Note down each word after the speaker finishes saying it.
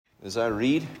as I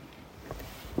read.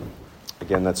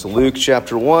 Again, that's Luke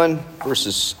chapter 1,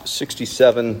 verses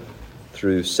 67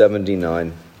 through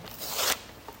 79.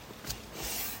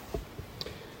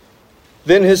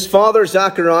 Then his father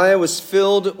Zechariah was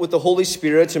filled with the Holy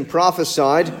Spirit and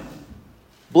prophesied,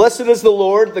 "Blessed is the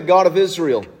Lord, the God of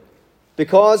Israel,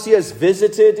 because he has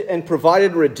visited and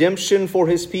provided redemption for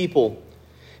his people.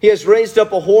 He has raised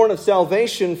up a horn of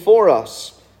salvation for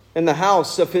us in the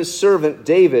house of his servant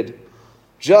David,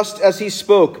 just as he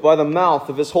spoke by the mouth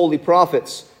of his holy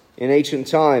prophets in ancient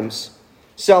times,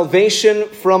 salvation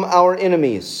from our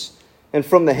enemies and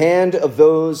from the hand of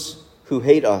those who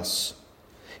hate us.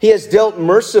 He has dealt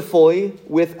mercifully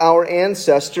with our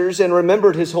ancestors and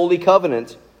remembered his holy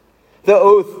covenant, the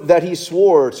oath that he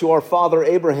swore to our father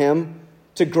Abraham,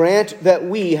 to grant that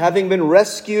we, having been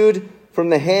rescued from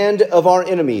the hand of our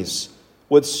enemies,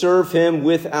 would serve him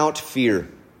without fear,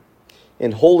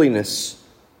 in holiness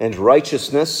and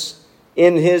righteousness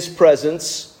in his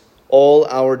presence all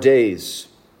our days.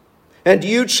 And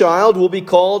you, child, will be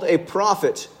called a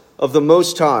prophet of the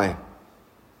Most High,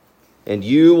 and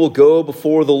you will go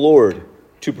before the Lord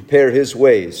to prepare his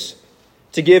ways,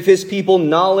 to give his people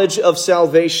knowledge of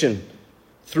salvation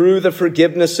through the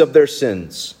forgiveness of their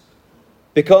sins,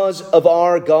 because of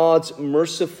our God's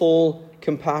merciful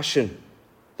compassion.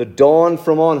 The dawn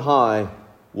from on high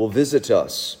will visit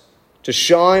us, to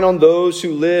shine on those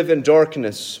who live in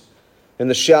darkness and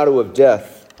the shadow of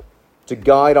death, to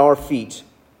guide our feet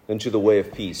into the way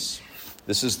of peace."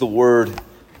 This is the word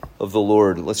of the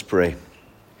Lord. Let's pray.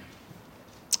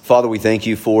 Father, we thank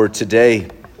you for today,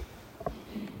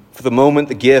 for the moment,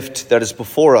 the gift that is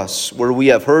before us, where we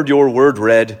have heard your word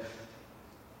read.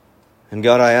 And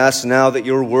God, I ask now that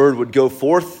your word would go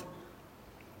forth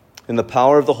in the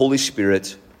power of the Holy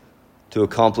Spirit to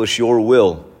accomplish your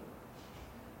will.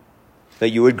 That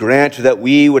you would grant that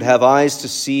we would have eyes to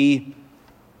see,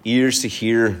 ears to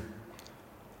hear,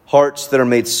 hearts that are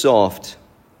made soft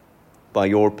by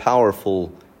your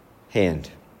powerful hand.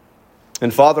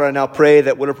 And Father, I now pray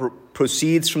that whatever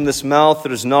proceeds from this mouth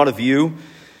that is not of you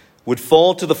would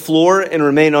fall to the floor and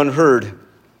remain unheard.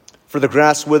 For the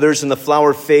grass withers and the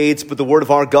flower fades, but the word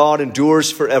of our God endures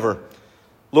forever.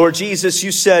 Lord Jesus,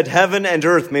 you said heaven and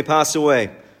earth may pass away,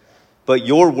 but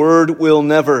your word will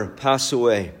never pass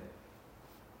away.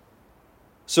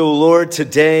 So, Lord,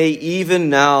 today, even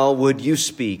now, would you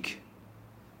speak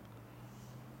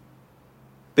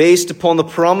based upon the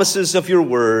promises of your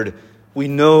word. We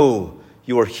know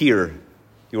you are here.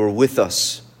 You are with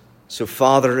us. So,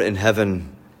 Father in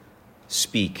heaven,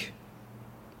 speak.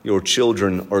 Your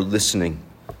children are listening.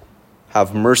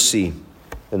 Have mercy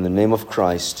in the name of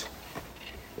Christ.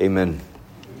 Amen.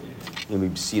 You may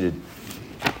be seated.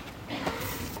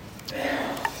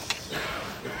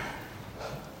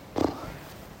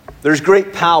 There's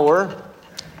great power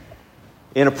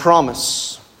in a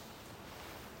promise.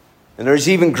 And there's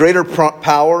even greater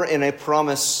power in a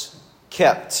promise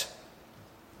kept.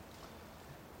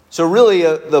 So really,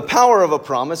 the power of a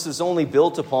promise is only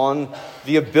built upon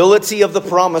the ability of the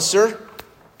promiser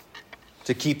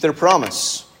to keep their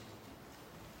promise.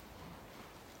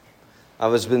 I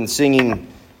was been singing,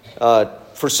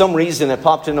 for some reason it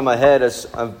popped into my head as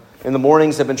in the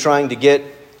mornings I've been trying to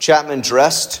get Chapman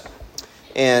dressed.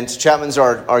 And Chapman's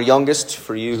our youngest,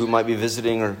 for you who might be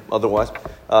visiting or otherwise.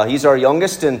 He's our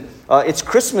youngest, and it's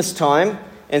Christmas time,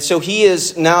 and so he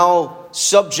is now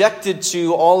subjected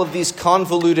to all of these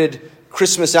convoluted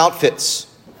Christmas outfits.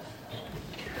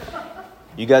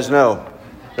 You guys know.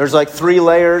 There's like 3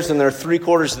 layers, and they're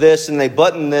 3/4 this, and they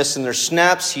button this, and there's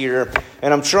snaps here.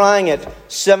 And I'm trying at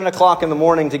 7 o'clock in the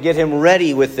morning to get him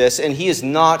ready with this, and he is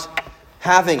not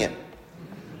having it.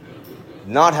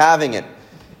 Not having it.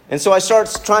 And so I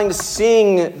start trying to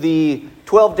sing the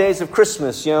 12 days of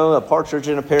Christmas, a partridge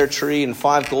in a pear tree and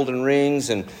 5 golden rings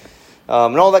and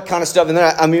all that kind of stuff. And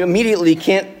then I immediately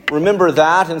can't remember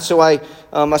that. And so I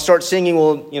start singing,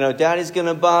 Daddy's going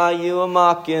to buy you a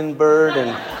mockingbird. And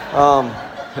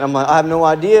I'm like, I have no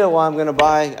idea why I'm going to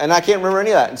buy. And I can't remember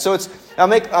any of that. And so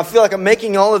I feel like I'm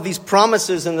making all of these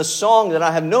promises in the song that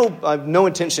I have no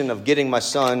intention of getting my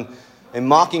son a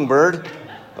mockingbird.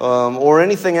 Or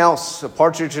anything else, a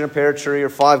partridge in a pear tree or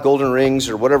 5 golden rings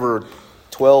or whatever,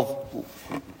 12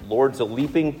 lords a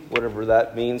leaping, whatever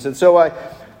that means. And so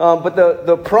but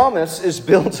the promise is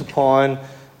built upon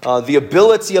the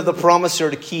ability of the promiser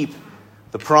to keep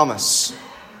the promise.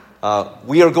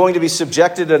 We are going to be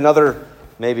subjected to another,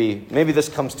 maybe this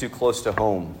comes too close to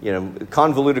home.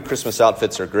 Convoluted Christmas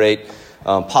outfits are great.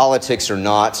 Politics are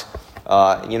not.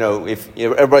 If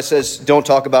everybody says don't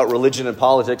talk about religion and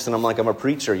politics, and I'm a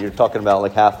preacher, you're talking about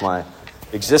like half my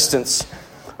existence.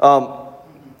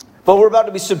 But we're about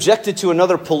to be subjected to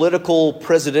another political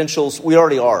presidential. We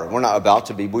already are. We're not about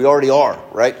to be. We already are,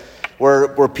 right? Where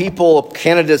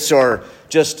candidates are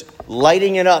just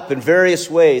lighting it up in various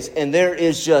ways. And there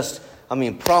is just,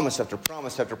 promise after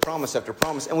promise after promise after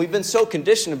promise. And we've been so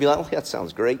conditioned to be like, well, that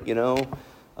sounds great, we know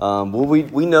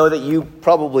that you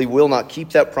probably will not keep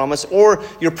that promise. Or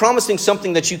you're promising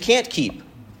something that you can't keep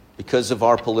because of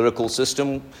our political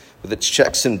system with its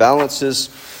checks and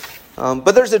balances.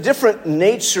 But there's a different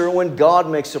nature when God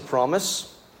makes a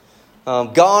promise.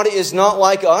 God is not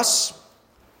like us.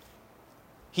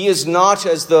 He is not,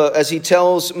 as he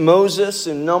tells Moses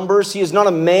in Numbers, he is not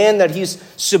a man that he's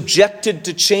subjected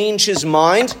to change his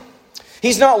mind.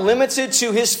 He's not limited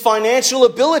to his financial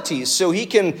abilities. So he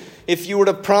can, if you were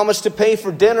to promise to pay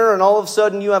for dinner and all of a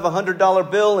sudden you have a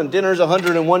 $100 bill and dinner's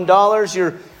 $101,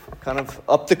 you're kind of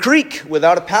up the creek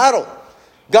without a paddle.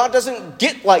 God doesn't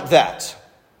get like that.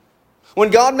 When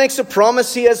God makes a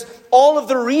promise, he has all of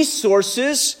the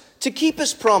resources to keep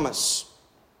his promise.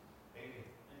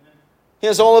 He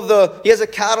has a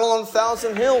cattle on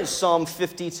 1,000 hills, Psalm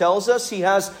 50 tells us. He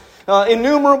has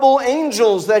innumerable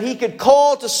angels that he could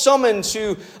call to summon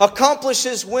to accomplish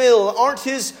his will. Aren't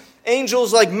his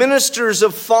angels like ministers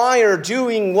of fire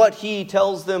doing what he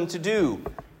tells them to do?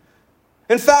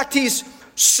 In fact, he's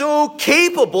so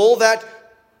capable that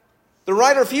the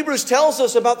writer of Hebrews tells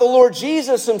us about the Lord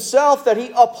Jesus himself that he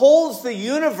upholds the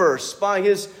universe by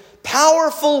his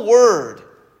powerful word.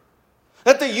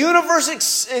 That the universe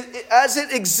as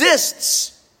it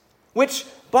exists, which,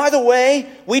 by the way,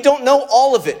 we don't know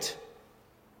all of it.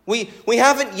 We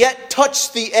haven't yet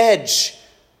touched the edge.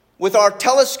 With our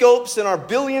telescopes and our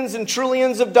billions and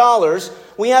trillions of dollars,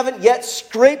 we haven't yet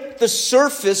scraped the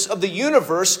surface of the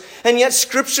universe, and yet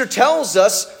Scripture tells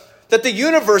us that the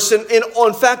universe, and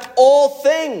in fact all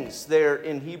things there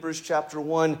in Hebrews chapter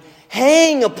 1,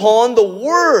 hang upon the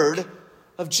word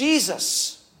of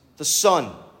Jesus, the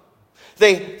Son.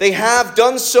 They have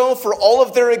done so for all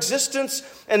of their existence,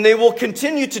 and they will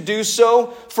continue to do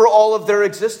so for all of their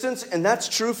existence. And that's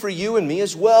true for you and me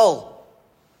as well.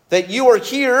 That you are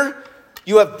here,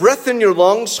 you have breath in your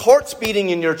lungs, hearts beating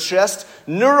in your chest,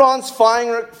 neurons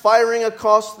firing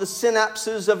across the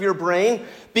synapses of your brain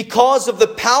because of the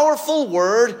powerful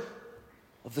word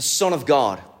of the Son of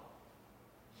God.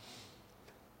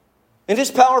 And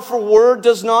his powerful word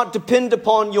does not depend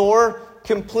upon your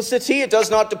complicity. It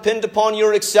does not depend upon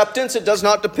your acceptance. It does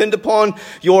not depend upon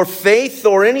your faith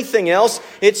or anything else.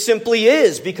 It simply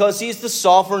is, because he's the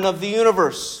sovereign of the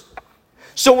universe.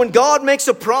 So when God makes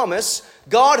a promise,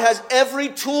 God has every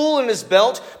tool in his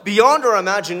belt beyond our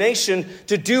imagination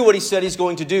to do what he said he's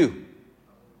going to do.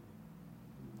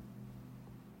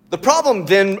 The problem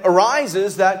then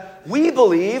arises that we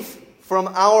believe from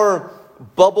our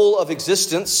bubble of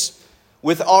existence,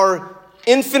 with our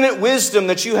infinite wisdom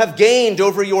that you have gained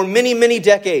over your many, many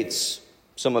decades.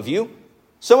 Some of you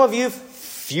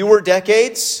fewer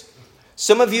decades.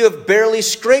 Some of you have barely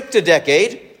scraped a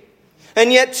decade.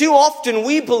 And yet too often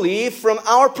we believe from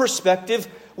our perspective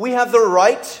we have the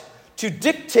right to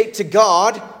dictate to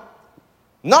God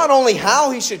not only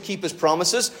how he should keep his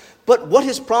promises, but what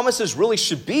his promises really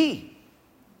should be.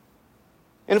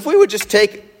 And if we would just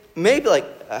take maybe like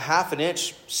a half an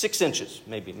inch, 6 inches,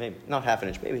 maybe, not half an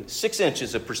inch, maybe 6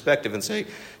 inches of perspective and say,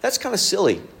 that's kind of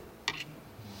silly.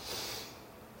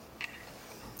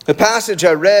 The passage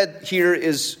I read here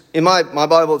is, in my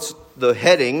Bible, it's the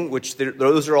heading, which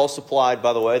those are all supplied,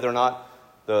 by the way. They're not,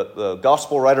 the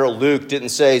gospel writer Luke didn't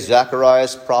say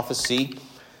Zechariah's prophecy.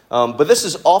 But this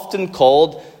is often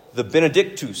called the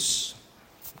Benedictus.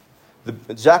 The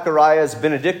Zechariah's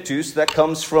Benedictus, that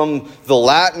comes from the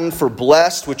Latin for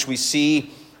blessed, which we see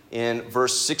in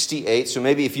verse 68. So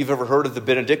maybe if you've ever heard of the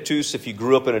Benedictus, if you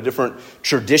grew up in a different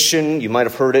tradition, you might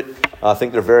have heard it. I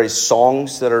think there are various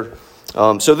songs that are...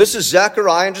 So this is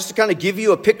Zechariah, and just to kind of give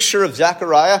you a picture of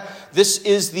Zechariah, this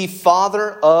is the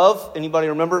father of, anybody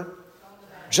remember?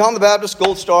 John the Baptist,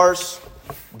 gold stars,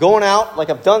 going out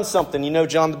like I've done something. You know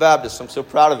John the Baptist, I'm so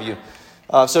proud of you.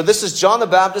 So this is John the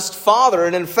Baptist's father,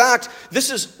 and in fact, this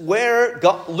is where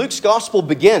Luke's gospel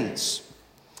begins.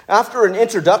 After an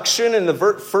introduction in the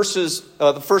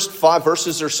first 5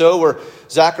 verses or so,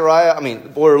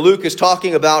 where Luke is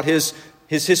talking about his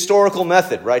historical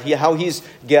method, right? How he's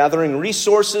gathering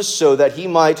resources so that he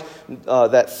might,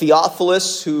 that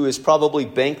Theophilus, who is probably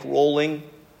bankrolling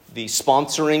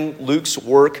sponsoring Luke's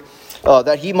work,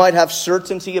 that he might have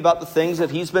certainty about the things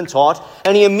that he's been taught.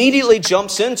 And he immediately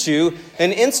jumps into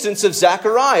an instance of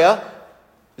Zechariah.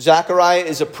 Zechariah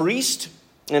is a priest,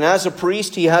 and as a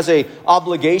priest, he has an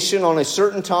obligation on a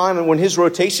certain time, and when his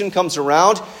rotation comes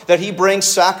around, that he brings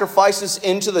sacrifices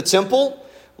into the temple,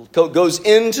 goes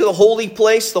into the holy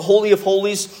place, the Holy of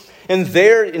Holies. And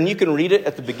there, and you can read it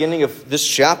at the beginning of this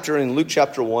chapter in Luke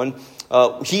chapter 1,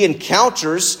 he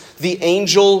encounters the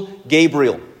angel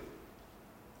Gabriel.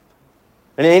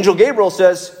 And angel Gabriel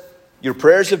says, your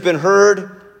prayers have been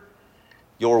heard.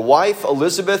 Your wife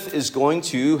Elizabeth is going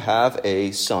to have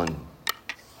a son.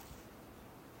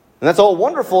 And that's all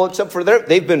wonderful, except for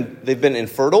they've been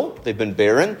infertile, they've been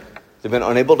barren, they've been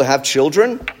unable to have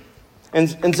children.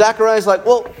 And Zechariah's like,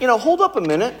 well, hold up a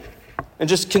minute and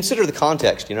just consider the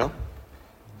context,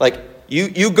 Like,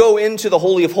 you go into the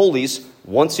Holy of Holies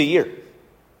once a year.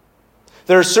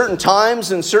 There are certain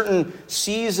times and certain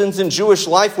seasons in Jewish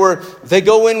life where they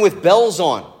go in with bells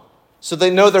on so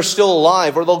they know they're still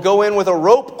alive, or they'll go in with a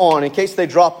rope on in case they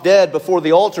drop dead before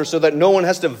the altar so that no one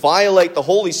has to violate the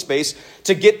holy space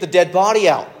to get the dead body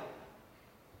out.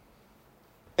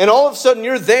 And all of a sudden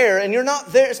you're there, and you're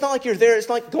not there. It's not like you're there. It's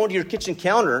not like going to your kitchen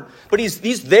counter. But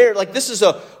he's there. Like, this is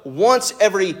a once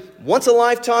a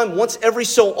lifetime, once every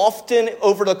so often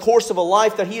over the course of a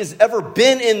life that he has ever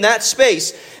been in that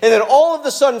space. And then all of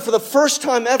a sudden, for the first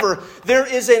time ever, there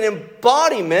is an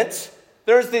embodiment.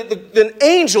 There's an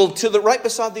angel to the right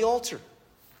beside the altar.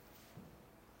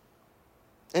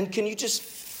 And can you just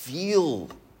feel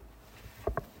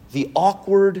the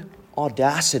awkward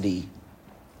audacity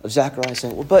of Zechariah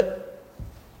saying, well, but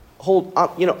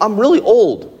I'm really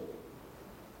old.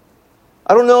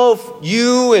 I don't know if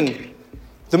you and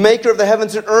the maker of the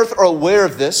heavens and earth are aware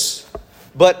of this,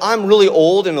 but I'm really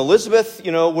old, and Elizabeth,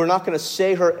 we're not going to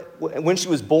say her when she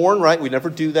was born, right? We never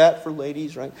do that for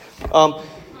ladies, right?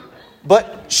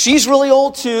 But she's really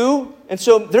old too, and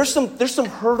so there's some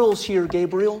hurdles here,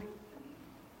 Gabriel.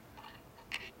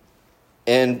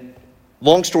 And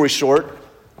long story short,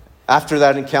 after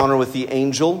that encounter with the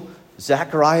angel,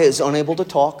 Zechariah is unable to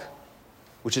talk,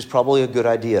 which is probably a good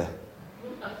idea.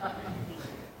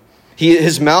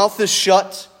 His mouth is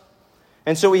shut,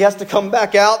 and so he has to come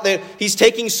back out. He's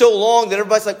taking so long that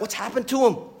everybody's like, what's happened to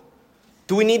him?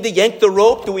 Do we need to yank the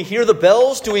rope? Do we hear the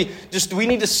bells? Do we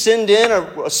need to send in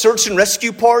a search and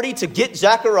rescue party to get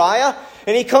Zechariah?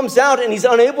 And he comes out and he's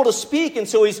unable to speak, and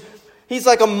so he's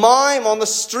like a mime on the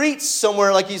streets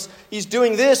somewhere, like he's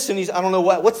doing this, and I don't know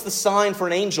what's the sign for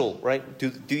an angel, right?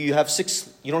 Do you have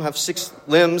you don't have 6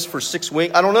 limbs for 6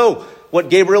 wings? I don't know what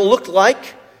Gabriel looked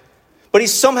like, but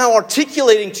he's somehow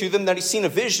articulating to them that he's seen a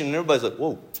vision, and everybody's like,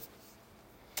 whoa.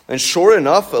 And sure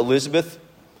enough, Elizabeth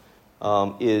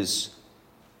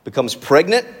becomes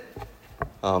pregnant.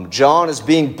 John is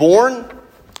being born.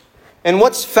 And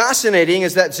what's fascinating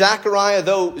is that Zechariah,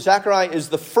 though Zechariah is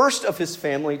the first of his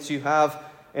family to have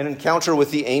an encounter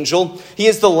with the angel, he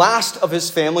is the last of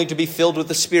his family to be filled with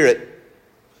the Spirit.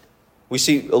 We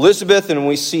see Elizabeth, and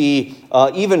we see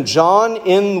even John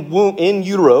in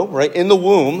utero, right, in the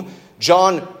womb.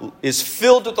 John is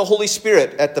filled with the Holy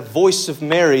Spirit at the voice of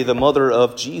Mary, the mother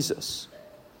of Jesus.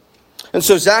 And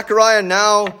so Zechariah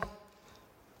now,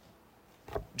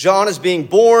 John is being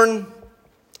born.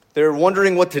 They're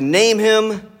wondering what to name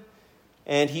him.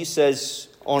 And he says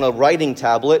on a writing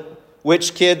tablet,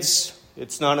 which, kids,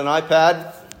 it's not an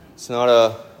iPad. It's not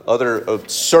a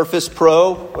Surface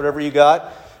Pro, whatever you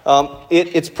got.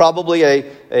 It's probably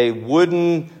a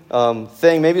wooden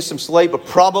thing, maybe some slate, but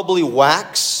probably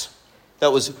wax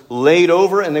that was laid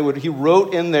over. And he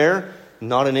wrote in there,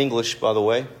 not in English, by the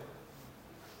way,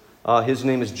 his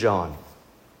name is John.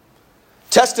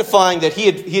 Testifying that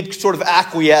he had sort of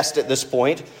acquiesced at this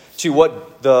point to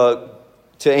what the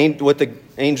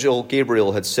angel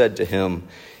Gabriel had said to him,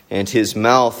 and his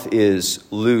mouth is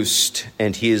loosed,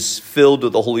 and he is filled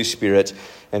with the Holy Spirit,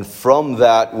 and from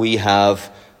that we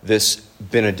have this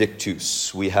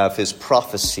Benedictus, we have his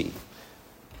prophecy,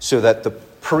 so that the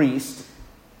priest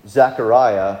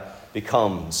Zechariah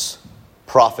becomes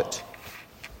prophet.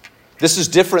 This is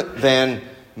different than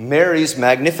Mary's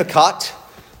Magnificat,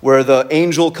 where the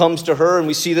angel comes to her, and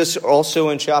we see this also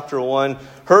in chapter 1.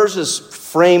 Hers is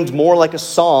framed more like a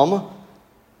psalm,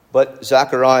 but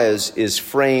Zechariah's is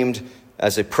framed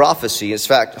as a prophecy. In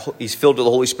fact, he's filled with the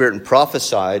Holy Spirit and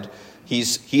prophesied. He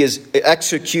is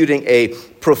executing a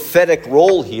prophetic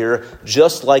role here,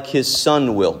 just like his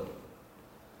son will.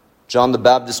 John the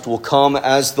Baptist will come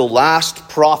as the last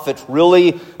prophet,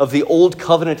 really, of the Old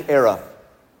Covenant era.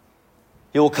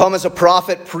 He will come as a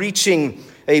prophet preaching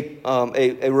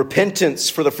a repentance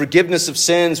for the forgiveness of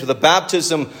sins, with a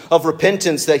baptism of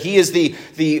repentance, that he is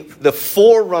the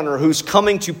forerunner who's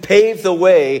coming to pave the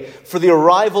way for the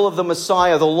arrival of the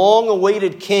Messiah, the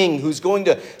long-awaited King who's going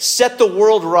to set the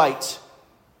world right.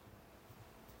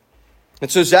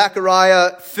 And so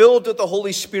Zechariah, filled with the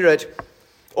Holy Spirit,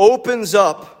 opens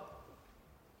up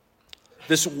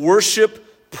this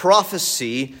worship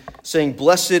prophecy saying,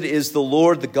 "Blessed is the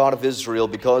Lord, the God of Israel,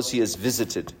 because he has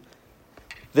visited."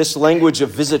 This language of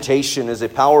visitation is a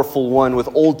powerful one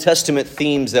with Old Testament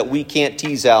themes that we can't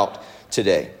tease out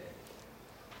today.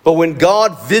 But when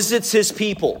God visits his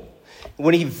people,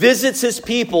 when he visits his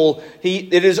people,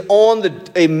 it is on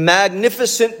a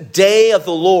magnificent day of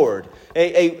the Lord.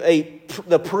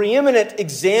 The preeminent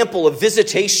example of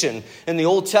visitation in the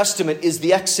Old Testament is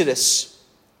the Exodus,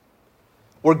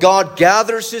 where God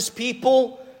gathers his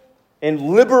people and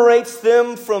liberates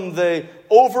them from the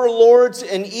overlords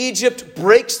in Egypt,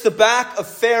 breaks the back of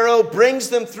Pharaoh, brings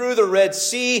them through the Red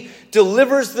Sea,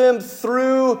 delivers them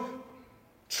through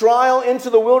trial into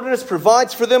the wilderness,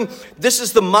 provides for them. This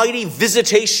is the mighty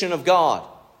visitation of God.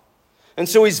 And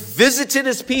so he's visited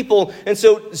his people. And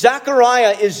so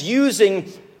Zechariah is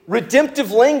using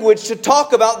redemptive language to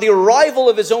talk about the arrival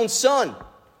of his own son.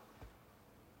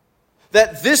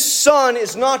 That this son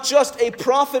is not just a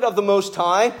prophet of the Most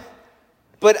High,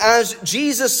 but as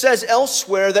Jesus says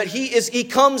elsewhere, that he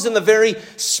comes in the very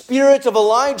spirit of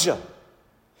Elijah.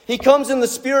 He comes in the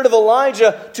spirit of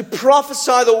Elijah to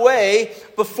prophesy the way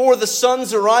before the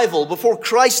son's arrival, before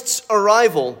Christ's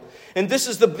arrival. And this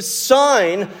is the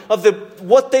sign of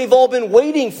what they've all been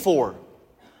waiting for.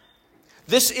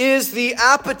 This is the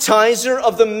appetizer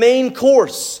of the main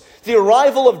course. The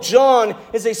arrival of John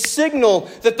is a signal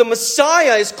that the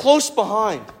Messiah is close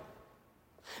behind.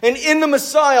 And in the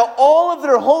Messiah, all of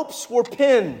their hopes were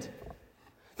pinned.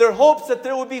 Their hopes that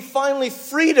there would be finally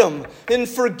freedom and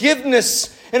forgiveness,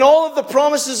 and all of the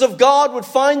promises of God would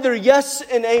find their yes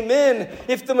and amen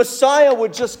if the Messiah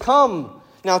would just come.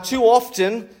 Now, too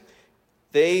often,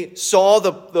 they saw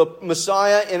the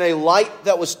Messiah in a light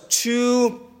that was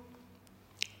too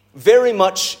very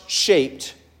much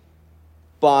shaped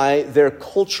by their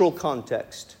cultural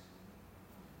context.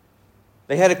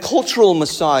 They had a cultural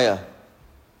Messiah.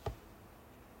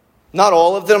 Not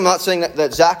all of them. I'm not saying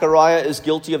that Zechariah is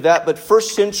guilty of that, but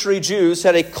first century Jews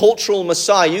had a cultural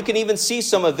Messiah. You can even see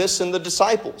some of this in the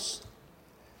disciples.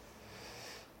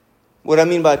 What I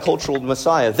mean by a cultural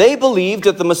Messiah. They believed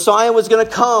that the Messiah was going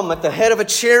to come at the head of a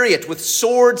chariot with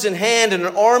swords in hand and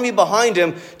an army behind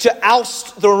him to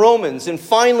oust the Romans and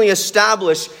finally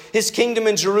establish his kingdom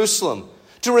in Jerusalem,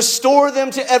 to restore them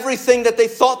to everything that they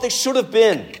thought they should have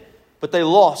been, but they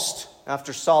lost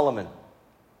after Solomon.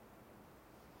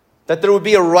 That there would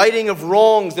be a righting of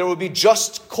wrongs, there would be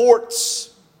just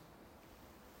courts,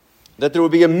 that there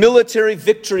would be a military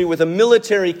victory with a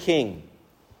military king.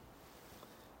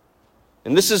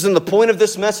 And this isn't the point of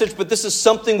this message, but this is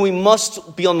something we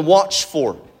must be on watch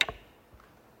for.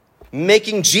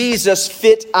 Making Jesus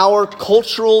fit our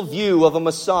cultural view of a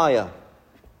Messiah.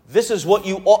 This is what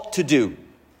you ought to do.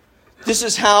 This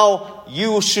is how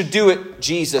you should do it,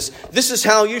 Jesus. This is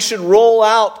how you should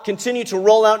continue to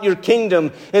roll out your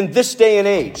kingdom in this day and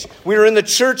age. We are in the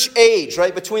church age,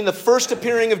 right? Between the first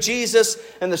appearing of Jesus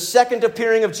and the second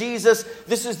appearing of Jesus.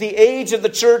 This is the age of the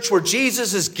church where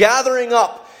Jesus is gathering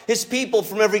up his people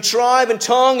from every tribe and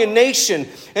tongue and nation.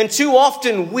 And too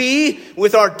often we,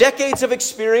 with our decades of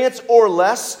experience or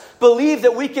less, believe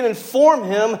that we can inform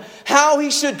him how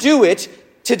he should do it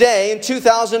today in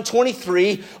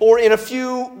 2023, or in a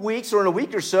few weeks, or in a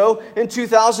week or so, in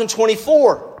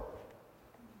 2024.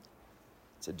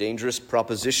 It's a dangerous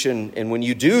proposition, and when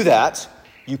you do that,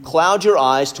 you cloud your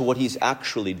eyes to what he's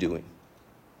actually doing,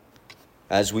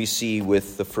 as we see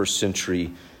with the first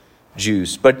century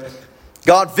Jews. But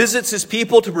God visits his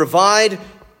people to provide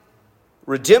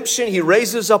redemption. He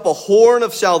raises up a horn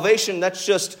of salvation.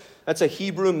 That's a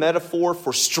Hebrew metaphor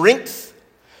for strength.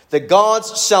 That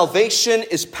God's salvation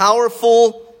is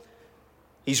powerful.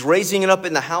 He's raising it up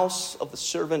in the house of the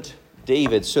servant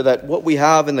David, so that what we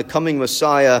have in the coming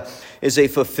Messiah is a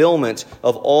fulfillment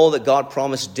of all that God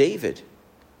promised David.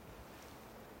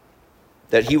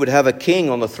 That he would have a king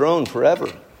on the throne forever.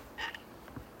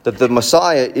 That the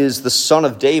Messiah is the son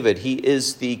of David. He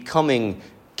is the coming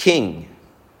king.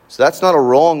 So that's not a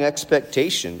wrong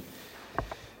expectation.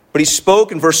 But he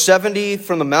spoke in verse 70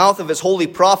 from the mouth of his holy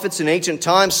prophets in ancient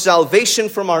times, salvation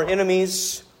from our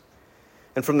enemies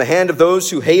and from the hand of those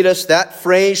who hate us. That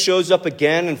phrase shows up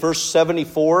again in verse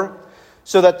 74.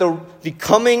 So that the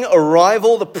coming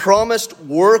arrival, the promised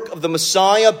work of the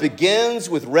Messiah begins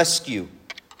with rescue.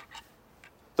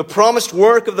 The promised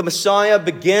work of the Messiah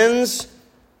begins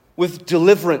with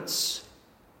deliverance.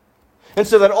 And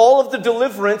so that all of the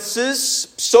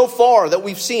deliverances so far that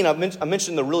we've seen, I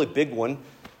mentioned the really big one,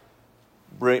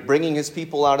 bringing his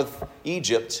people out of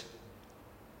Egypt.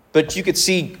 But you could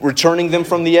see returning them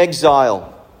from the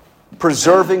exile,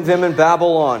 preserving them in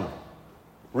Babylon,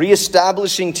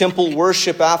 reestablishing temple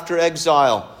worship after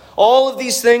exile. All of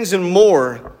these things and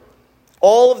more,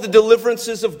 all of the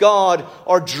deliverances of God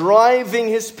are driving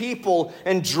His people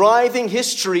and driving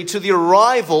history to the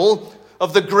arrival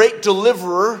of the great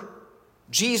deliverer,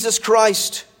 Jesus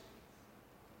Christ.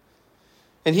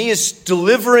 And He is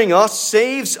delivering us,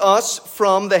 saves us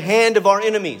from the hand of our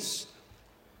enemies.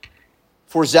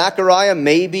 For Zechariah,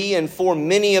 maybe, and for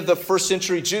many of the first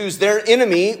century Jews, their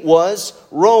enemy was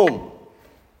Rome,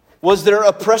 was their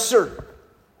oppressor.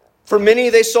 For many,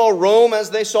 they saw Rome as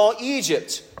they saw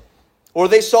Egypt, or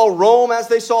they saw Rome as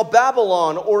they saw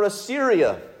Babylon or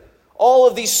Assyria. All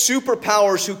of these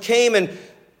superpowers who came and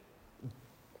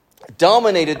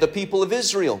dominated the people of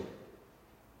Israel.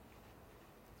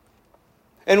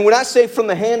 And when I say from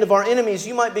the hand of our enemies,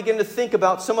 you might begin to think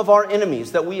about some of our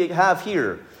enemies that we have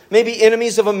here. Maybe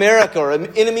enemies of America, or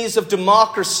enemies of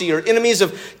democracy, or enemies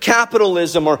of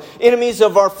capitalism, or enemies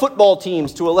of our football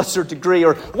teams to a lesser degree,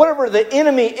 or whatever the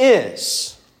enemy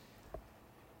is.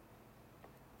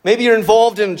 Maybe you're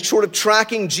involved in sort of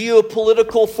tracking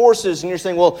geopolitical forces, and you're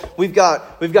saying, well, we've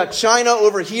got China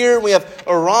over here, and we have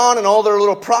Iran and all their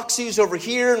little proxies over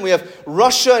here, and we have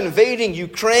Russia invading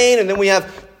Ukraine, and then we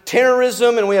have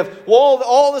terrorism, and we have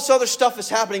all this other stuff is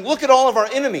happening. Look at all of our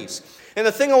enemies. And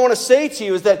the thing I want to say to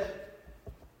you is that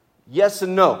yes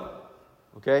and no,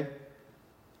 okay?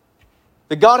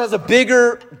 That God has a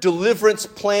bigger deliverance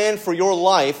plan for your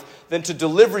life than to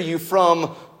deliver you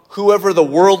from whoever the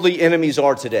worldly enemies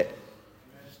are today.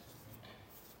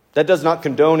 That does not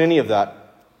condone any of that.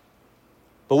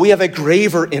 But we have a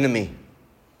graver enemy.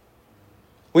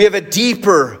 We have a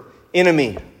deeper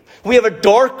enemy. We have a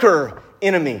darker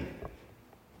enemy.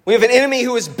 We have an enemy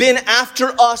who has been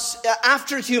after us,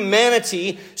 after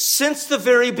humanity, since the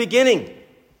very beginning.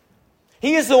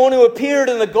 He is the one who appeared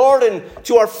in the garden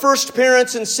to our first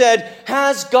parents and said,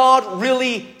 "Has God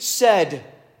really said?"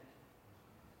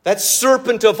 That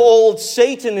serpent of old,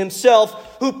 Satan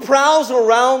himself, who prowls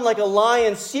around like a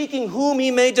lion, seeking whom he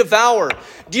may devour.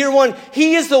 Dear one,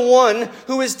 he is the one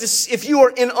who is, if you are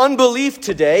in unbelief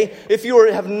today, if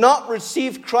you have not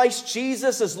received Christ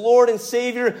Jesus as Lord and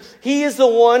Savior, he is the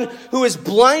one who is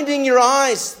blinding your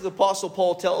eyes, the Apostle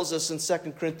Paul tells us in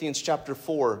 2 Corinthians chapter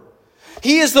 4.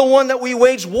 He is the one that we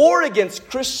wage war against,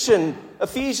 Christian,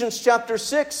 Ephesians chapter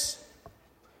 6.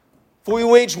 For we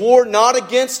wage war not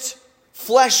against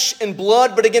flesh and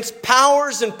blood, but against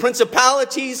powers and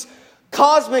principalities,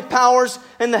 cosmic powers,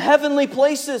 and the heavenly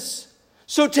places.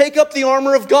 So take up the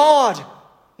armor of God,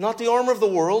 not the armor of the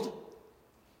world.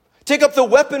 Take up the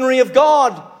weaponry of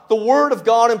God, the word of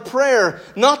God and prayer,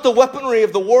 not the weaponry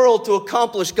of the world to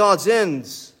accomplish God's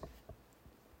ends.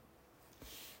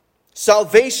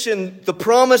 Salvation, the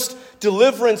promised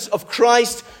deliverance of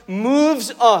Christ,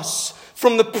 moves us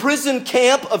from the prison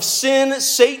camp of sin,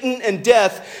 Satan, and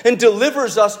death, and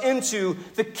delivers us into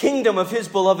the kingdom of His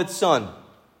beloved Son.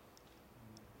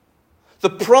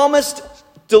 The promised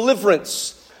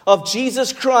deliverance of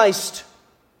Jesus Christ,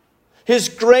 His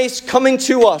grace coming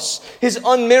to us, His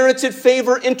unmerited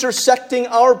favor intersecting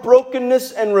our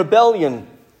brokenness and rebellion.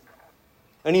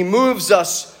 And He moves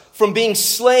us from being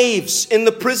slaves in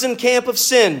the prison camp of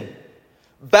sin,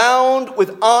 bound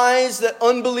with eyes that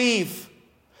unbelieve,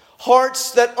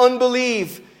 hearts that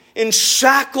unbelieve,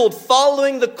 enshackled,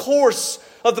 following the course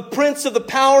of the prince of the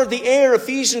power of the air,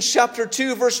 Ephesians chapter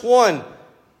 2, verse 1.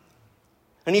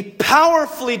 And He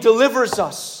powerfully delivers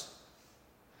us.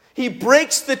 He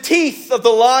breaks the teeth of the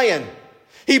lion.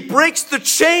 He breaks the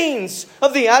chains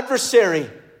of the adversary.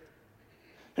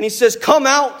 And He says, "Come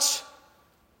out."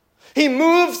 He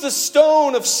moves the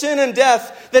stone of sin and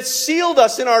death that sealed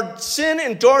us in our sin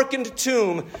and darkened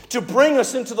tomb to bring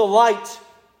us into the light.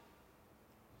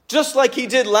 Just like He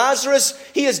did Lazarus,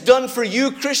 He has done for you,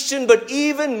 Christian, but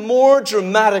even more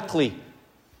dramatically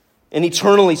and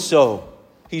eternally so.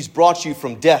 He's brought you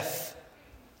from death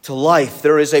to life.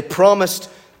 There is a promised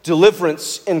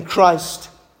deliverance in Christ.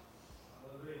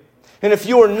 And if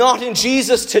you are not in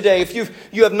Jesus today, if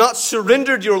you have not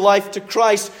surrendered your life to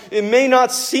Christ, it may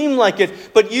not seem like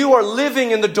it, but you are living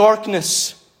in the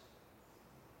darkness.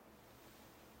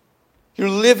 You're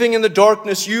living in the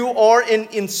darkness. You are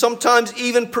in sometimes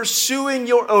even pursuing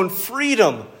your own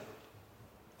freedom.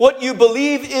 What you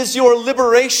believe is your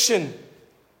liberation.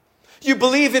 You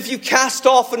believe if you cast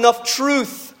off enough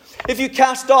truth, if you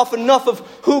cast off enough of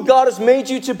who God has made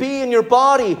you to be in your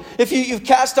body, if you've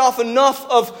cast off enough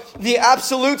of the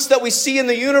absolutes that we see in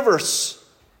the universe,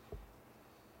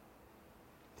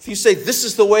 if you say, this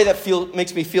is the way that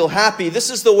makes me feel happy,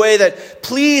 this is the way that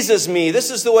pleases me,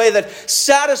 this is the way that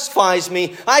satisfies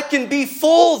me, I can be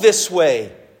full this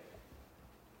way.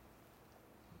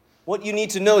 What you need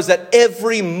to know is that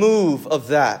every move of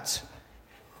that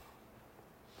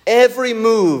every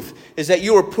move is that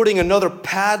you are putting another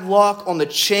padlock on the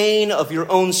chain of your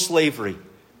own slavery.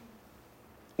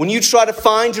 When you try to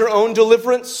find your own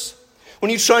deliverance,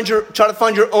 when you try to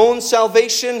find your own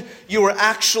salvation, you are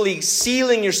actually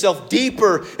sealing yourself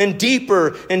deeper and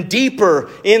deeper and deeper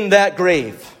in that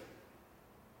grave.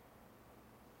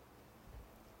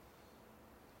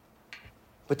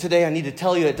 But today I need to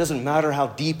tell you it doesn't matter how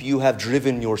deep you have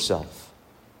driven yourself.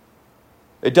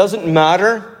 It doesn't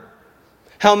matter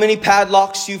how many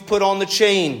padlocks you've put on the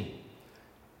chain.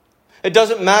 It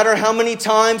doesn't matter how many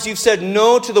times you've said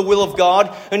no to the will of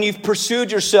God and you've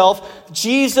pursued yourself.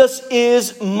 Jesus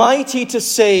is mighty to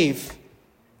save.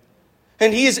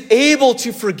 And He is able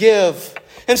to forgive.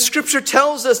 And Scripture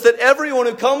tells us that everyone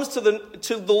who comes to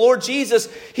the Lord Jesus,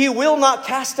 He will not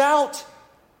cast out.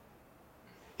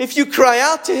 If you cry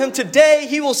out to Him today,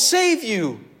 He will save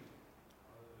you.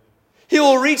 He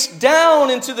will reach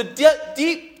down into the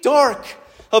deep dark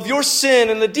of your sin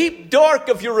and the deep dark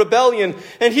of your rebellion,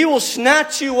 and He will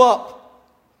snatch you up.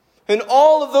 And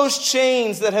all of those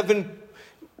chains that have been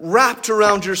wrapped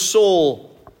around your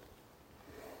soul,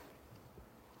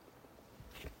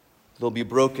 they'll be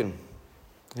broken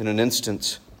in an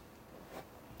instant.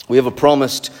 We have a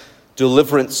promised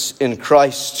deliverance in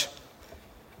Christ.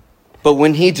 But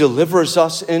when He delivers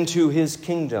us into His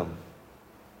kingdom,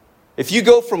 if you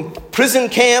go from prison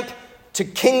camp to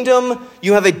kingdom,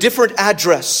 you have a different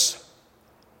address.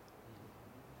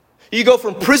 You go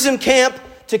from prison camp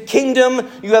to kingdom,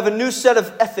 you have a new set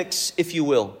of ethics, if you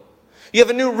will. You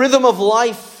have a new rhythm of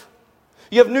life.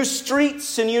 You have new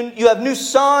streets, and you have new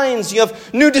signs. You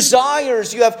have new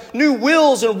desires. You have new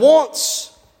wills and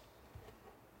wants.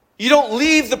 You don't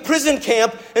leave the prison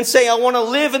camp and say, I want to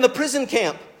live in the prison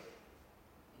camp.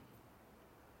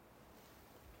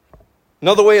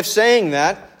 Another way of saying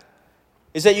that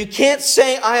is that you can't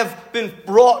say, I have been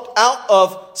brought out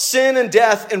of sin and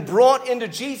death and brought into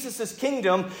Jesus'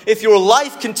 kingdom if your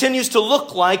life continues to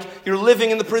look like you're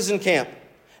living in the prison camp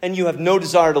and you have no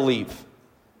desire to leave.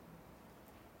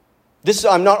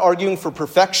 I'm not arguing for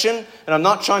perfection, and I'm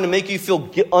not trying to make you feel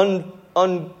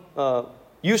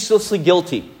uselessly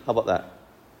guilty. How about that?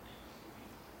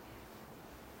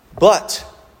 But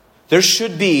there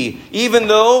should be, even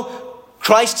though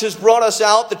Christ has brought us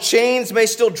out, the chains may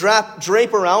still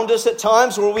drape around us at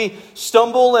times where we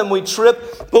stumble and we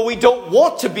trip, but we don't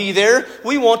want to be there.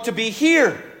 We want to be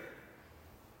here.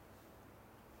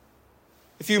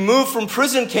 If you move from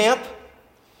prison camp,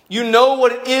 you know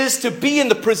what it is to be in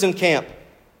the prison camp.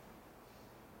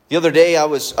 The other day I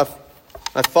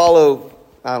follow,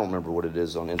 I don't remember what it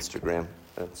is on Instagram.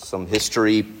 It's some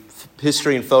history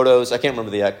and photos. I can't remember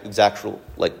the exact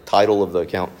title of the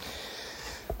account.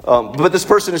 But this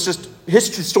person is just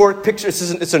historic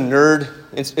pictures. It's a nerd.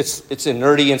 It's a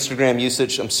nerdy Instagram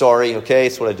usage. I'm sorry. Okay,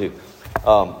 it's what I do.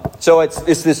 So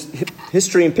it's this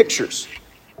history and pictures.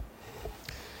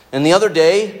 And the other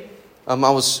day, I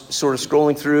was sort of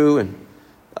scrolling through,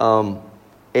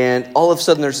 and all of a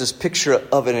sudden there's this picture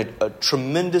of a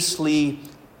tremendously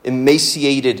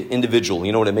emaciated individual.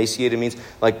 You know what emaciated means?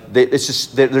 There's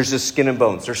just skin and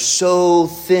bones. They're so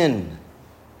thin,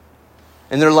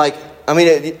 and they're like.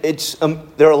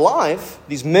 They're alive.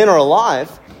 These men are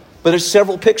alive, but there's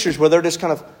several pictures where they're just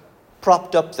kind of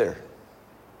propped up there.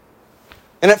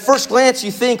 And at first glance,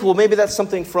 you think, well, maybe that's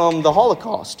something from the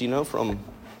Holocaust, from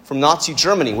Nazi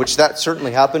Germany, which that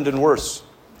certainly happened and worse.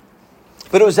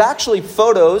 But it was actually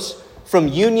photos from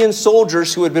Union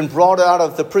soldiers who had been brought out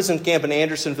of the prison camp in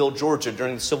Andersonville, Georgia,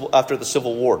 after the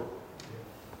Civil War.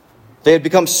 They had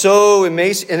become so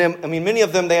emaciated, and many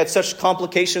of them, they had such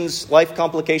complications, life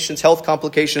complications, health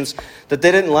complications, that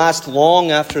they didn't last long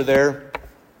after their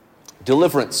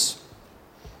deliverance.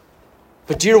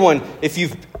 But dear one,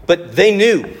 they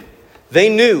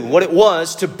knew what it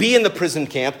was to be in the prison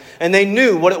camp, and they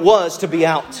knew what it was to be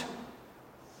out.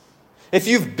 If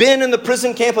you've been in the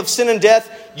prison camp of sin and death,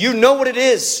 you know what it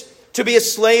is to be a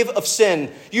slave of sin.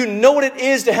 You know what it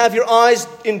is to have your eyes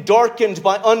darkened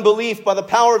by unbelief, by the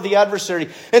power of the adversary.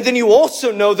 And then you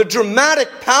also know the dramatic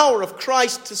power of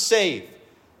Christ to save.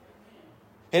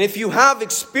 And if you have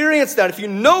experienced that, if you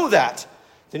know that,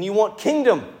 then you want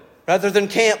kingdom rather than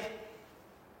camp.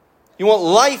 You want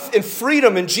life and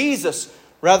freedom in Jesus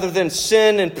rather than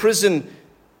sin and prison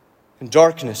and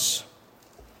darkness.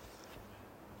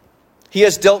 He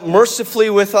has dealt mercifully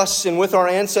with us and with our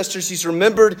ancestors. He's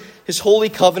remembered His holy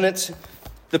covenant,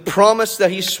 the promise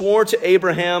that He swore to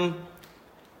Abraham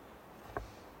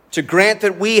to grant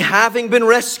that we, having been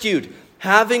rescued,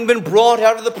 having been brought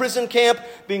out of the prison camp,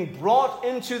 being brought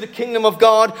into the kingdom of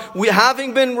God,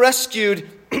 having been rescued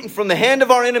from the hand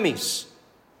of our enemies,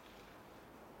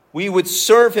 we would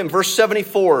serve him. Verse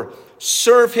 74,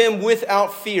 serve him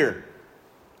without fear.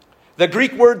 The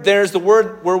Greek word there is the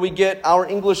word where we get our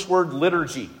English word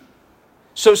liturgy.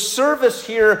 So service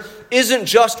here isn't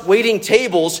just waiting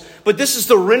tables, but this is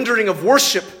the rendering of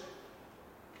worship.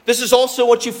 This is also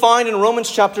what you find in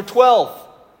Romans chapter 12.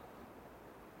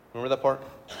 Remember that part?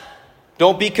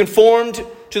 Don't be conformed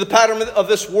to the pattern of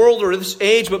this world or this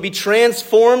age, but be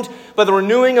transformed by the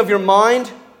renewing of your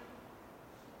mind.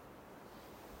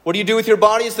 What do you do with your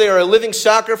bodies? They are a living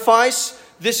sacrifice.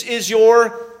 This is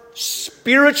your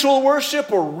spiritual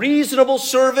worship or reasonable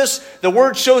service. The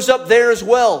word shows up there as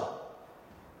well.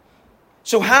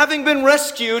 So having been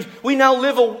rescued, we now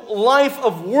live a life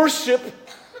of worship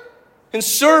and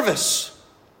service.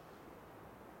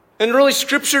 And really,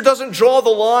 Scripture doesn't draw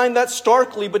the line that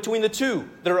starkly between the two.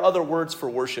 There are other words for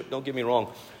worship, don't get me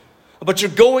wrong. But you're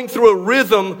going through a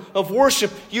rhythm of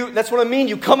worship. That's what I mean.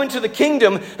 You come into the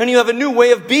kingdom and you have a new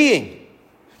way of being.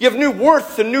 You have new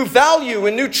worth and new value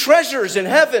and new treasures in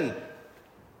heaven.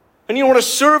 And you want to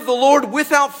serve the Lord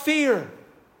without fear.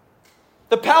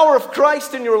 The power of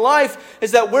Christ in your life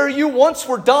is that where you once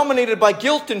were dominated by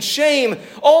guilt and shame,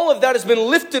 all of that has been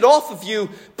lifted off of you,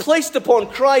 placed upon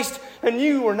Christ, and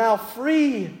you are now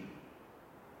free.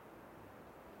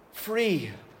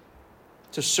 Free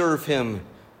to serve him,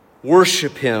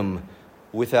 worship him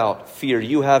without fear.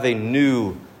 You have a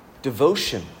new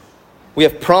devotion. We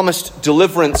have promised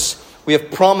deliverance. We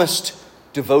have promised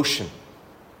devotion.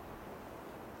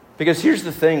 Because here's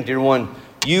the thing, dear one.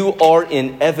 You are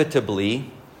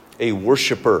inevitably a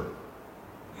worshiper.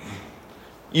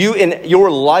 You in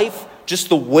your life, just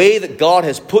the way that God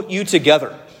has put you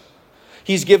together.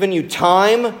 He's given you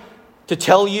time to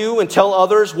tell you and tell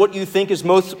others what you think is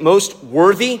most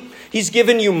worthy. He's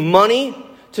given you money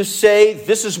to say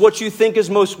this is what you think is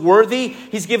most worthy.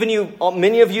 He's given you,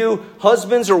 many of you,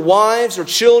 husbands or wives or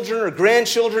children or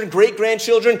grandchildren,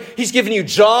 great-grandchildren. He's given you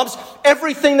jobs.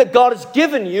 Everything that God has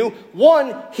given you,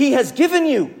 He has given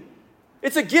you.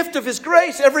 It's a gift of His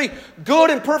grace. Every good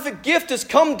and perfect gift has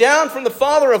come down from the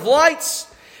Father of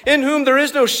lights, in whom there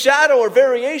is no shadow or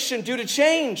variation due to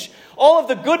change. All of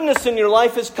the goodness in your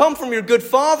life has come from your good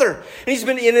Father.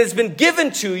 And it has been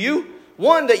given to you.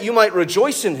 One, that you might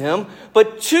rejoice in Him,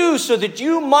 but two, so that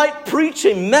you might preach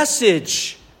a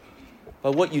message by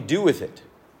what you do with it.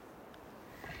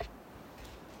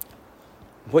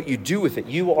 What you do with it.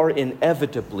 You are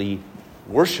inevitably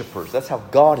worshipers. That's how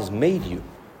God has made you.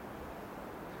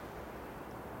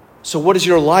 So what is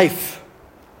your life?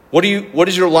 What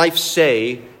does your life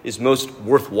say is most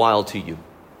worthwhile to you?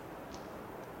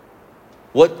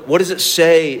 What does it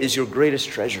say is your greatest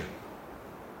treasure?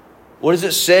 What does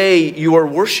it say you are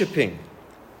worshiping?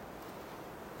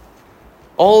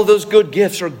 All of those good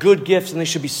gifts are good gifts and they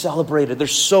should be celebrated.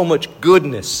 There's so much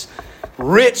goodness,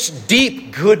 rich,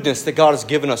 deep goodness that God has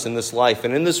given us in this life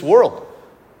and in this world.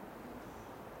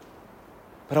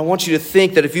 But I want you to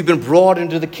think that if you've been brought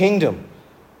into the kingdom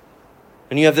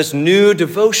and you have this new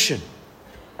devotion,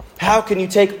 how can you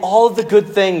take all of the good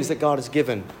things that God has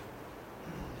given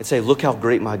and say, look how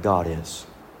great my God is?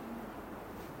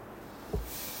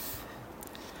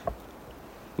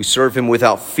 We serve Him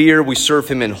without fear. We serve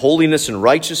Him in holiness and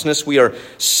righteousness. We are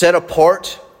set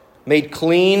apart, made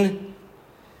clean.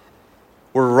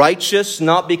 We're righteous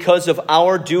not because of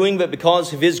our doing, but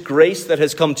because of His grace that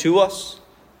has come to us.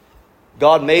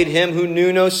 God made Him who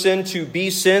knew no sin to be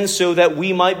sin so that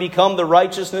we might become the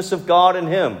righteousness of God in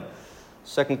Him.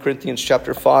 2 Corinthians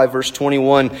chapter 5, verse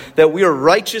 21, that we are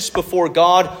righteous before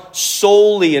God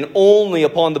solely and only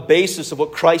upon the basis of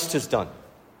what Christ has done.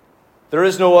 There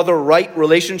is no other right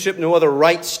relationship, no other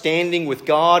right standing with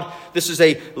God. This is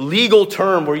a legal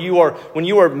term where when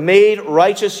you are made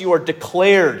righteous, you are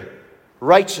declared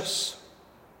righteous.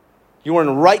 You are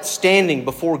in right standing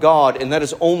before God, and that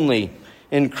is only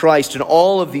in Christ. And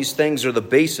all of these things are the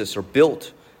basis, are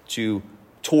built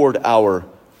toward our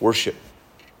worship.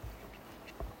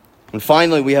 And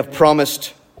finally, we have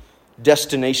promised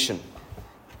destination.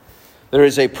 There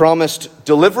is a promised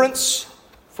deliverance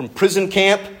from prison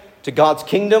camp to God's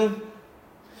kingdom.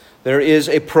 There is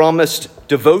a promised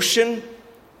devotion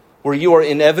where you are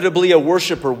inevitably a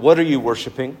worshiper. What are you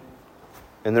worshiping?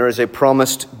 And there is a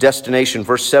promised destination.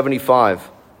 Verse 75.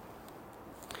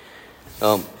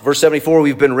 Verse 74,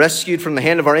 we've been rescued from the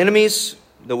hand of our enemies,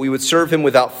 that we would serve Him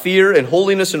without fear and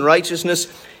holiness and righteousness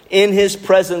in His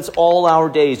presence all our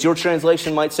days. Your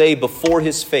translation might say, before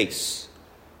His face.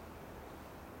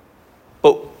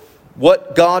 But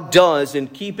what God does in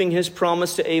keeping His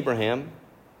promise to Abraham,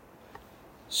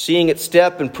 seeing it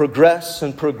step and progress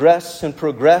and progress and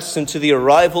progress into the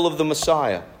arrival of the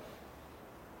Messiah,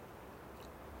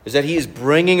 is that he is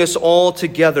bringing us all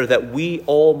together that we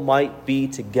all might be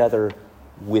together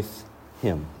with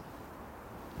him.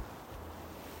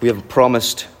 We have a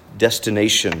promised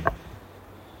destination.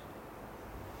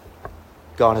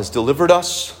 God has delivered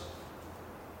us.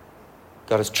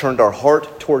 God has turned our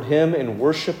heart toward him in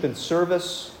worship and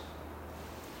service.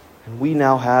 And we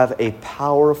now have a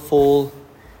powerful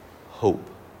hope.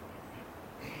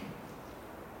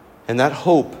 And that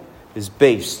hope is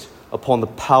based upon the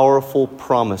powerful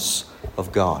promise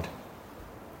of God.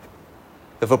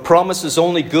 If a promise is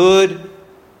only good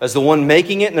as the one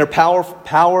making it and their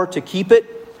power to keep it,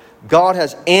 God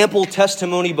has ample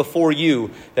testimony before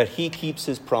you that he keeps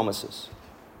his promises.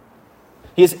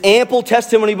 He has ample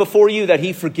testimony before you that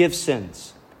he forgives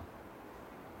sins.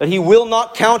 That he will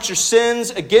not count your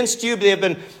sins against you. They have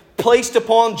been placed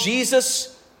upon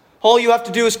Jesus. All you have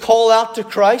to do is call out to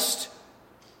Christ.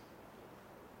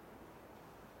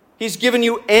 He's given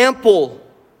you ample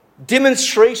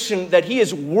demonstration that he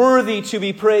is worthy to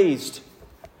be praised.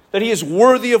 That he is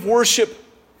worthy of worship.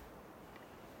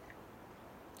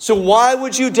 So why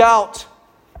would you doubt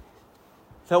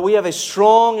that we have a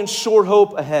strong and sure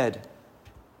hope ahead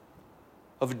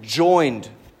of a joined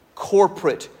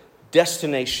corporate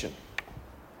destination?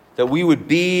 That we would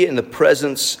be in the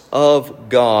presence of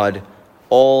God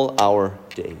all our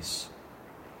days.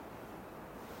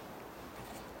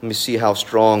 Let me see how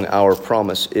strong our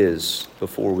promise is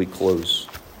before we close.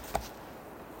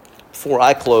 Before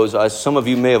I close, some of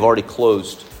you may have already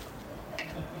closed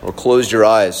or closed your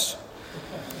eyes.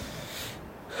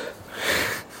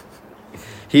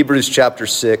 Hebrews chapter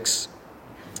 6,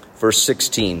 verse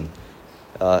 16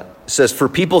 says, "For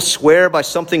people swear by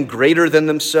something greater than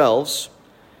themselves,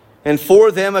 and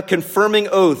for them a confirming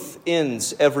oath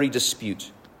ends every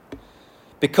dispute.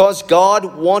 Because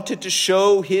God wanted to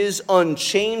show his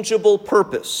unchangeable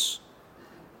purpose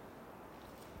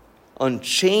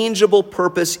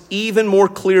even more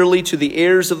clearly to the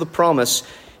heirs of the promise,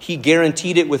 he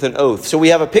guaranteed it with an oath." So we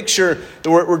have a picture,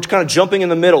 we're kind of jumping in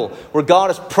the middle, where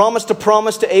God has promised a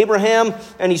promise to Abraham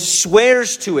and he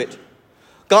swears to it.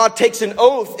 God takes an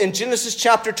oath in Genesis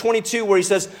chapter 22 where he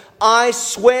says, "I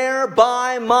swear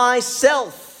by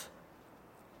myself."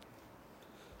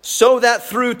 So that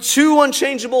through two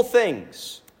unchangeable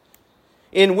things,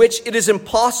 in which it is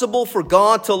impossible for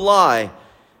God to lie,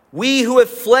 we who have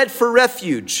fled for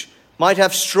refuge might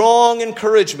have strong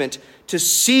encouragement to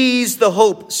seize the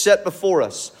hope set before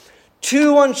us.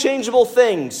 Two unchangeable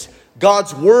things,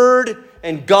 God's word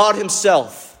and God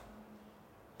himself.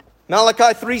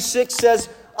 Malachi 3:6 says,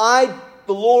 "I,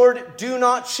 the Lord, do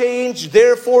not change,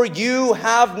 therefore you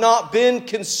have not been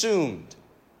consumed."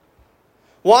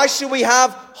 Why should we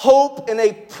have hope in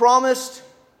a promised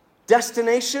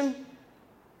destination?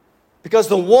 Because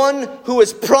the one who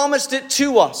has promised it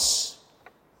to us,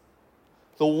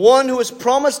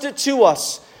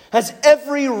 has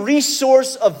every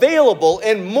resource available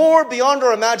and more beyond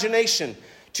our imagination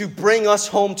to bring us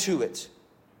home to it.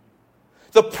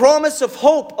 The promise of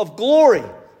hope, of glory,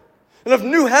 and of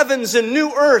new heavens and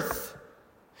new earth.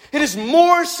 It is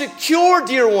more secure,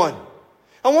 dear one.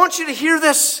 I want you to hear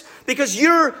this, because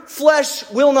your flesh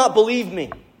will not believe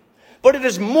me. But it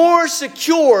is more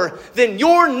secure than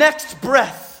your next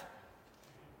breath.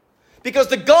 Because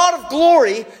the God of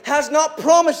glory has not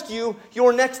promised you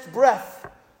your next breath,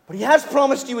 but he has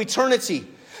promised you eternity.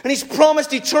 And he's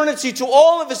promised eternity to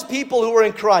all of his people who are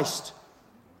in Christ.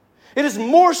 It is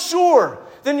more sure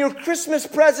than your Christmas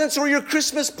presents or your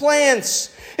Christmas plans.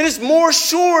 It is more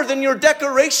sure than your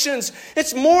decorations.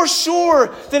 It's more sure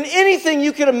than anything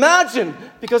you can imagine,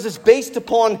 because it's based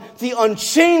upon the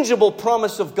unchangeable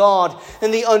promise of God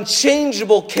and the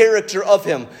unchangeable character of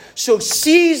him. So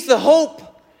seize the hope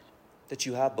that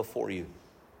you have before you.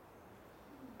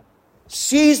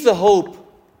 Seize the hope.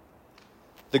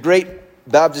 The great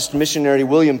Baptist missionary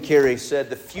William Carey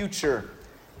said, "The future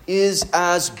is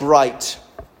as bright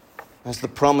as the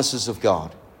promises of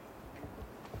God."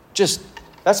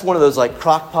 That's one of those like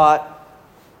crock pot,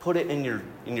 put it in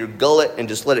your gullet and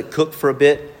just let it cook for a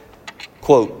bit.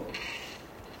 Quote,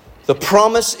 "The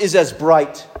promise is as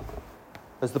bright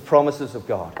as the promises of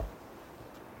God."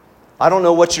 I don't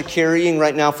know what you're carrying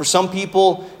right now. For some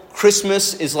people,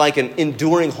 Christmas is like an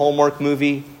enduring Hallmark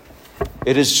movie.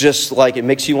 It is just like, it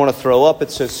makes you want to throw up.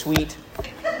 It's so sweet.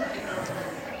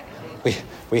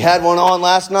 We had one on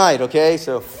last night, okay?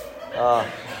 So,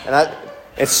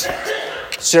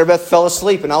 Sarah Beth fell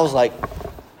asleep, and I was like,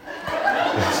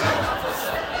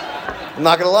 I'm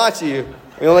not going to lie to you.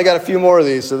 We only got a few more of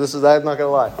these, so I'm not going to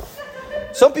lie.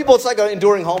 Some people, it's like an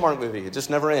enduring Hallmark movie. It just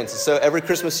never ends. So every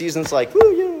Christmas season, it's like,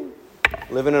 woo, yeah,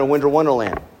 living in a winter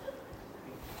wonderland.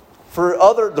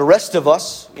 For the rest of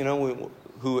us,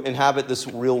 who inhabit this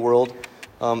real world,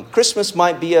 Christmas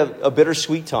might be a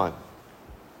bittersweet time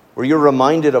where you're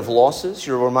reminded of losses.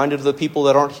 You're reminded of the people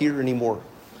that aren't here anymore,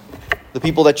 the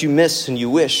people that you miss and you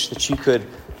wish that you could,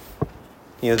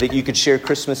 that you could share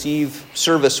Christmas Eve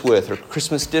service with, or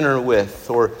Christmas dinner with,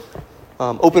 or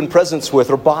open presents with,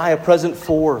 or buy a present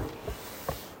for.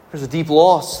 There's a deep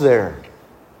loss there.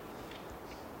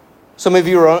 Some of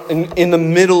you are in the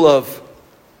middle of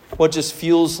what just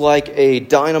feels like a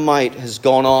dynamite has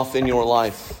gone off in your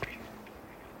life.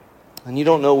 And you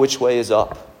don't know which way is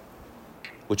up,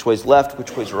 which way's left,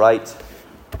 which way's right.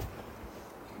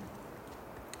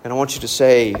 And I want you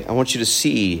to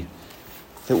see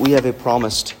that we have a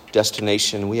promised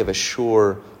destination. We have a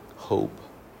sure hope.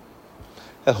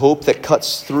 A hope that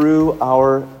cuts through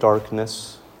our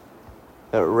darkness,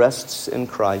 that rests in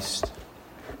Christ.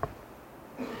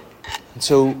 And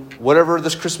so, whatever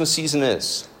this Christmas season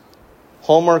is,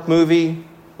 Hallmark movie,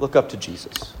 look up to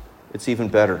Jesus. It's even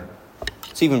better.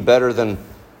 It's even better than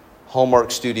Hallmark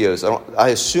Studios. I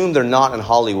assume they're not in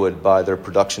Hollywood by their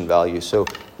production value, so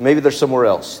maybe they're somewhere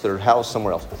else. They're housed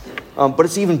somewhere else. But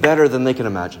it's even better than they can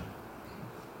imagine.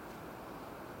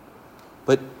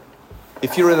 But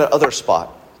if you're in that other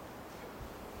spot,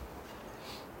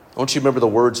 I want you to remember the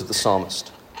words of the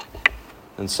psalmist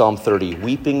in Psalm 30.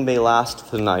 Weeping may last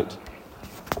for the night,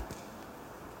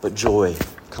 but joy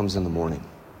comes in the morning.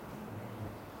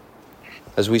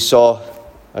 As we saw,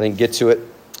 I didn't get to it,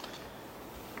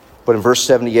 but in verse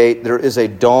 78, there is a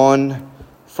dawn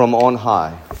from on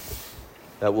high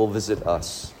that will visit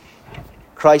us.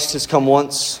 Christ has come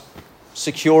once,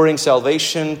 securing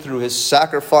salvation through his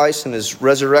sacrifice and his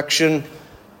resurrection,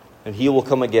 and he will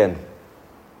come again.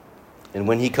 And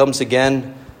when he comes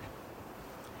again,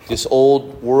 this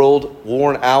old world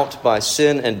worn out by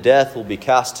sin and death will be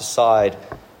cast aside,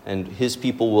 and his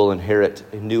people will inherit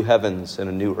a new heavens and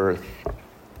a new earth.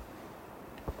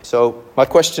 So, my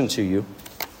question to you,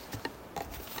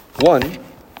 one,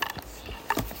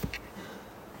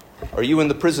 are you in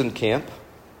the prison camp,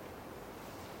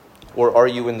 or are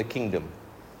you in the kingdom?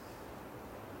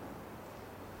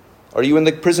 Are you in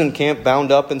the prison camp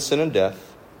bound up in sin and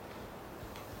death,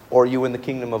 or are you in the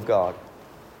kingdom of God?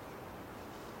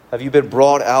 Have you been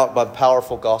brought out by the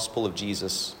powerful gospel of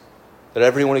Jesus, that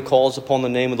everyone who calls upon the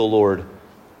name of the Lord,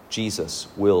 Jesus,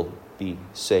 will be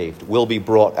saved, will be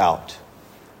brought out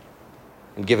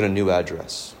and given a new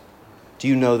address? Do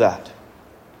you know that?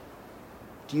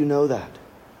 Do you know that?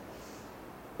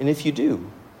 And if you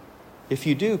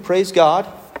do, praise God.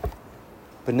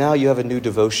 But now you have a new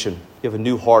devotion. You have a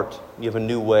new heart. You have a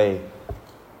new way.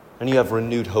 And you have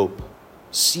renewed hope.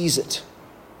 Seize it.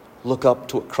 Look up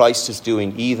to what Christ is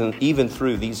doing, even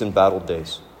through these embattled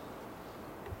days.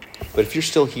 But if you're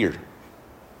still here,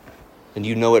 and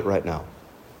you know it right now,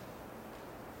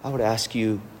 I would ask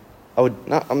you, I'm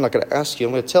not going to ask you,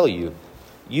 I'm going to tell you,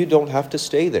 you don't have to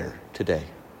stay there today.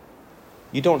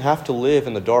 You don't have to live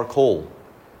in the dark hole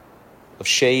of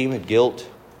shame and guilt,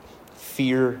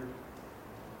 fear,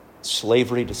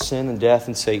 slavery to sin and death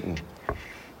and Satan.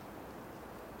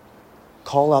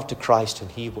 Call out to Christ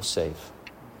and he will save.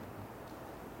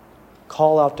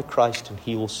 Call out to Christ and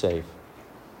he will save.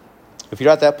 If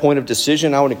you're at that point of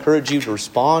decision, I would encourage you to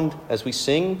respond as we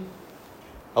sing.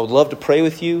 I would love to pray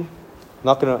with you.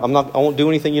 I won't do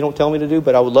anything you don't tell me to do,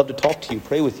 but I would love to talk to you,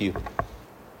 pray with you.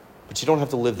 But you don't have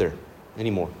to live there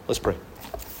anymore. Let's pray.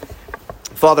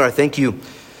 Father, I thank you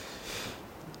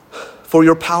for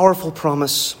your powerful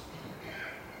promise.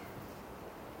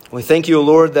 We thank you,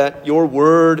 Lord, that your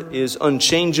word is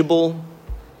unchangeable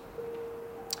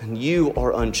and you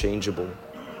are unchangeable.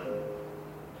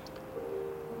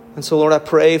 And so, Lord, I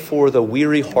pray for the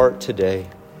weary heart today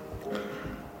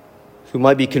who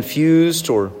might be confused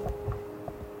or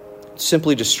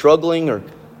simply just struggling or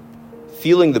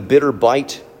feeling the bitter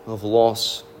bite of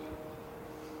loss.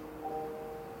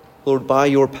 Lord, by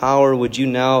your power, would you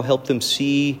now help them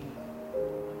see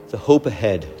the hope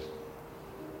ahead?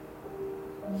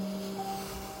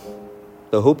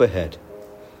 The hope ahead.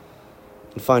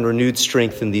 And find renewed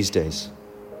strength in these days.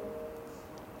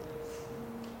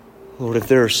 Lord, if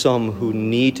there are some who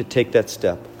need to take that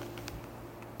step,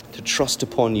 to trust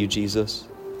upon you, Jesus,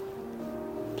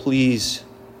 please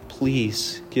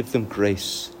give them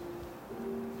grace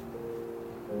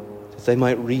that they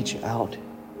might reach out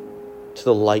to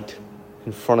the light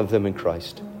in front of them in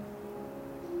Christ.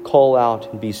 Call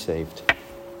out and be saved.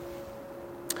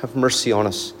 Have mercy on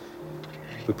us.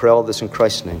 We pray all this in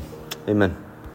Christ's name. Amen.